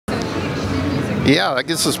Yeah, I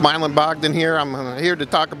guess it's Mylan Bogdan here. I'm here to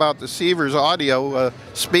talk about the Seavers audio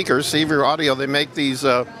speakers. Seaver Audio, they make these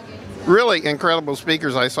really incredible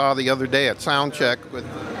speakers I saw the other day at Soundcheck.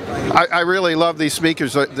 I really love these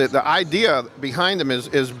speakers. The idea behind them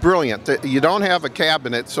is brilliant. You don't have a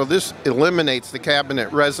cabinet, so this eliminates the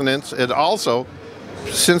cabinet resonance. It also,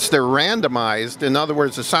 since they're randomized, in other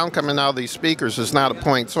words, the sound coming out of these speakers is not a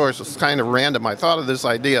point source, it's kind of random. I thought of this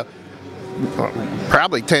idea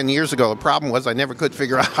probably 10 years ago. The problem was I never could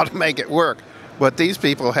figure out how to make it work. But these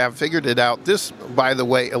people have figured it out. This, by the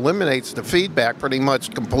way, eliminates the feedback pretty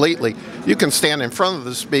much completely. You can stand in front of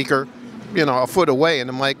the speaker, you know, a foot away, and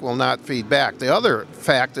the mic will not feed back. The other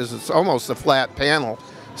fact is it's almost a flat panel.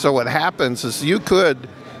 So what happens is you could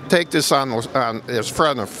take this on as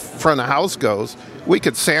front of house goes. We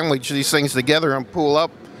could sandwich these things together and pull up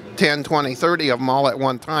 10, 20, 30 of them all at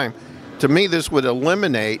one time. To me, this would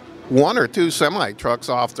eliminate 1 or 2 semi trucks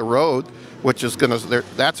off the road, which is going to,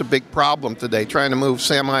 that's a big problem today, trying to move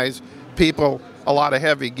semis, people, a lot of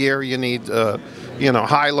heavy gear. You need, you know,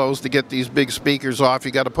 high-lows to get these big speakers off.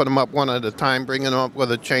 You got to put them up one at a time, bringing them up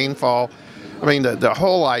with a chain fall. I mean, the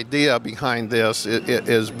whole idea behind this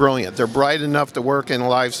is brilliant. They're bright enough to work in a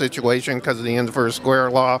live situation because of the inverse square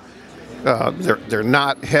law. They're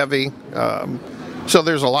not heavy. So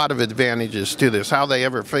there's a lot of advantages to this. How they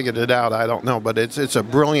ever figured it out, I don't know, but it's a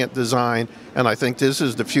brilliant design, and I think this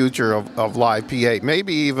is the future of live PA,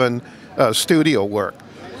 maybe even studio work,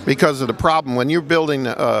 because of the problem when you're building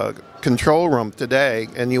a control room today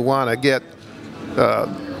and you want to get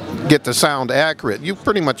the sound accurate, you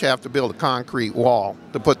pretty much have to build a concrete wall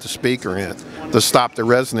to put the speaker in to stop the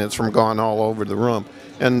resonance from going all over the room.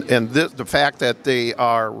 And the fact that they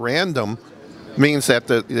are random means that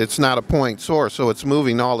it's not a point source, so it's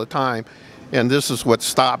moving all the time, and this is what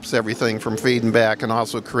stops everything from feeding back and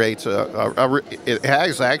also creates it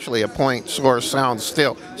has actually a point source sound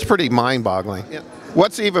still. It's pretty mind-boggling.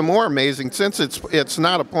 What's even more amazing, since it's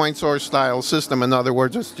not a point source style system, in other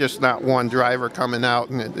words, it's just not one driver coming out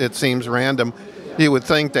and it seems random, you would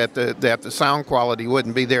think that the sound quality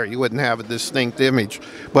wouldn't be there. You wouldn't have a distinct image,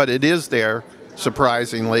 but it is there.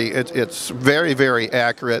 Surprisingly, it's very, very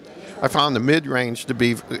accurate. I found the mid-range to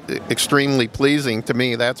be extremely pleasing to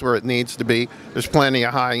me. That's where it needs to be. There's plenty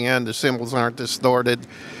of high end. The cymbals aren't distorted,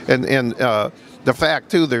 and the fact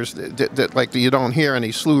too, there's like you don't hear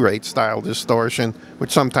any slew rate style distortion, which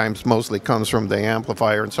sometimes mostly comes from the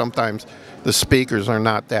amplifier, and sometimes the speakers are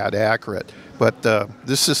not that accurate. But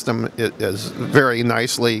this system is very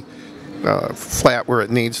nicely flat where it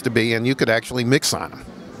needs to be, and you could actually mix on them.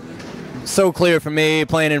 So clear for me,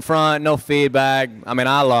 playing in front, no feedback. I mean,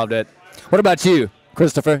 I loved it. What about you,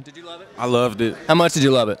 Christopher? Did you love it? I loved it. How much did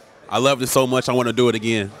you love it? I loved it so much I want to do it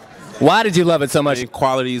again. Why did you love it so much? The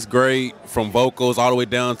quality is great, from vocals all the way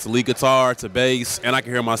down to lead guitar to bass, and I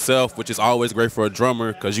can hear myself, which is always great for a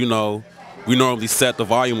drummer because, you know, we normally set the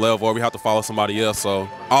volume level or we have to follow somebody else, so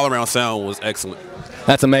all-around sound was excellent.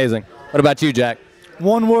 That's amazing. What about you, Jack?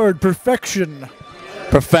 One word, perfection.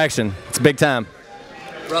 Perfection. It's big time.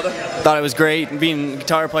 Brother? Thought it was great, being a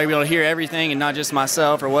guitar player, being able to hear everything and not just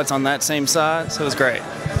myself or what's on that same side, so it was great.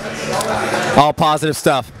 All positive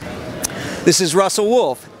stuff. This is Russell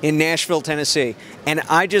Wolf in Nashville, Tennessee, and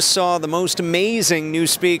I just saw the most amazing new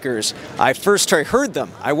speakers. I first heard them.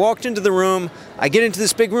 I walked into the room, I get into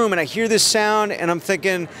this big room and I hear this sound and I'm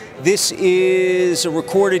thinking, this is a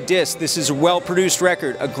recorded disc, this is a well-produced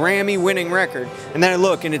record, a Grammy-winning record. And then I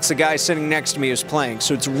look and it's the guy sitting next to me who's playing.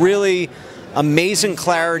 So it's really amazing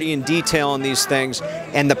clarity and detail on these things,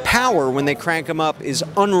 and the power when they crank them up is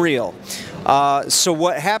unreal. So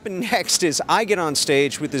what happened next is I get on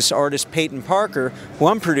stage with this artist Peyton Parker, who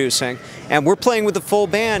I'm producing, and we're playing with the full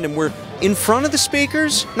band, and we're in front of the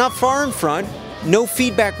speakers, not far in front, no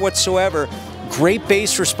feedback whatsoever, great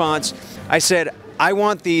bass response. I said, I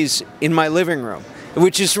want these in my living room,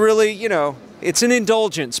 which is really, you know, it's an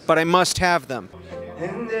indulgence, but I must have them.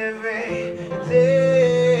 And every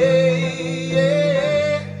day,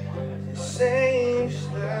 seems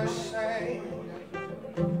the same.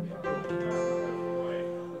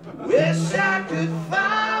 Wish I could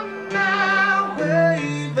find my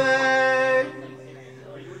way back.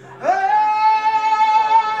 Oh,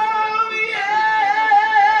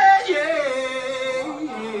 yeah, yeah.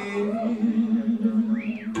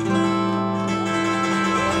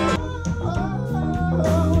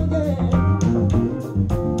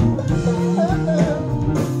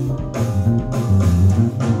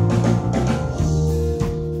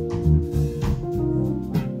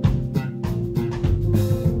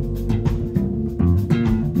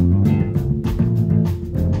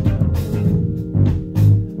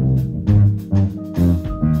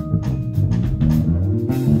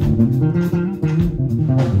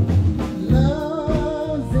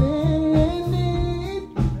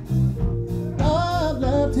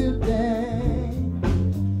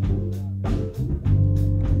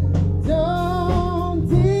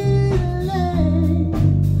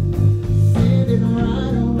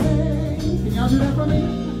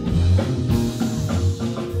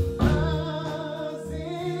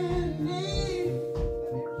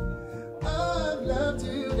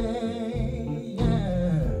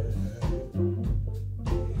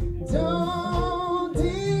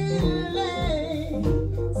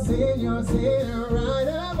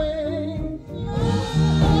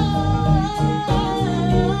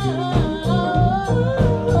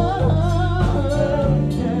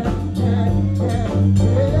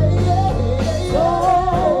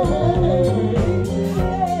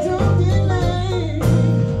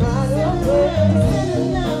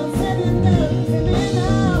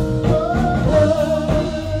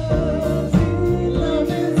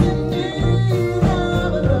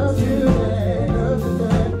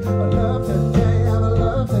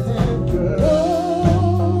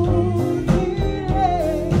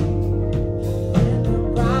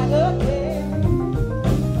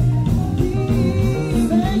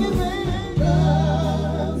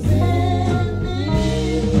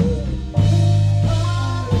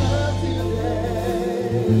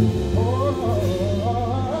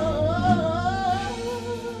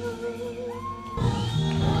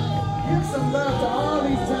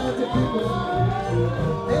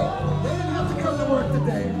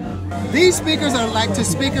 These speakers are like to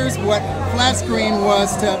speakers what flat screen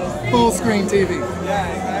was to full screen TV.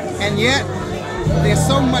 And yet, they're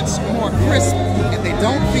so much more crisp and they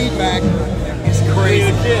don't feedback. It's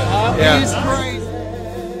crazy. Yeah. It's crazy.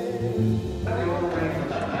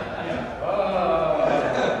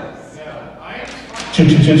 Chill,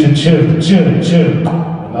 chill, chill, chill, chill, chill.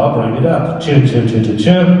 Now bring it up. Chill, chill, chill, chill,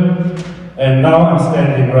 chill. And now I'm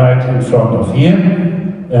standing right in front of here.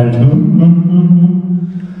 And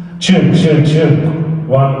chill, chill, chill.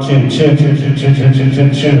 One, chill, chill, chill, chill, chill, chill,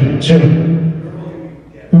 chill, chill, chill.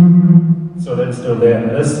 So that's still there.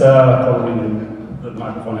 That's probably the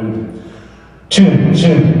microphone. Chill,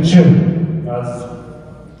 chill, chill. That's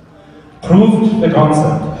proved the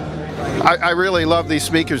concept. I really love these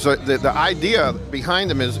speakers. The idea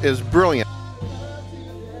behind them is brilliant.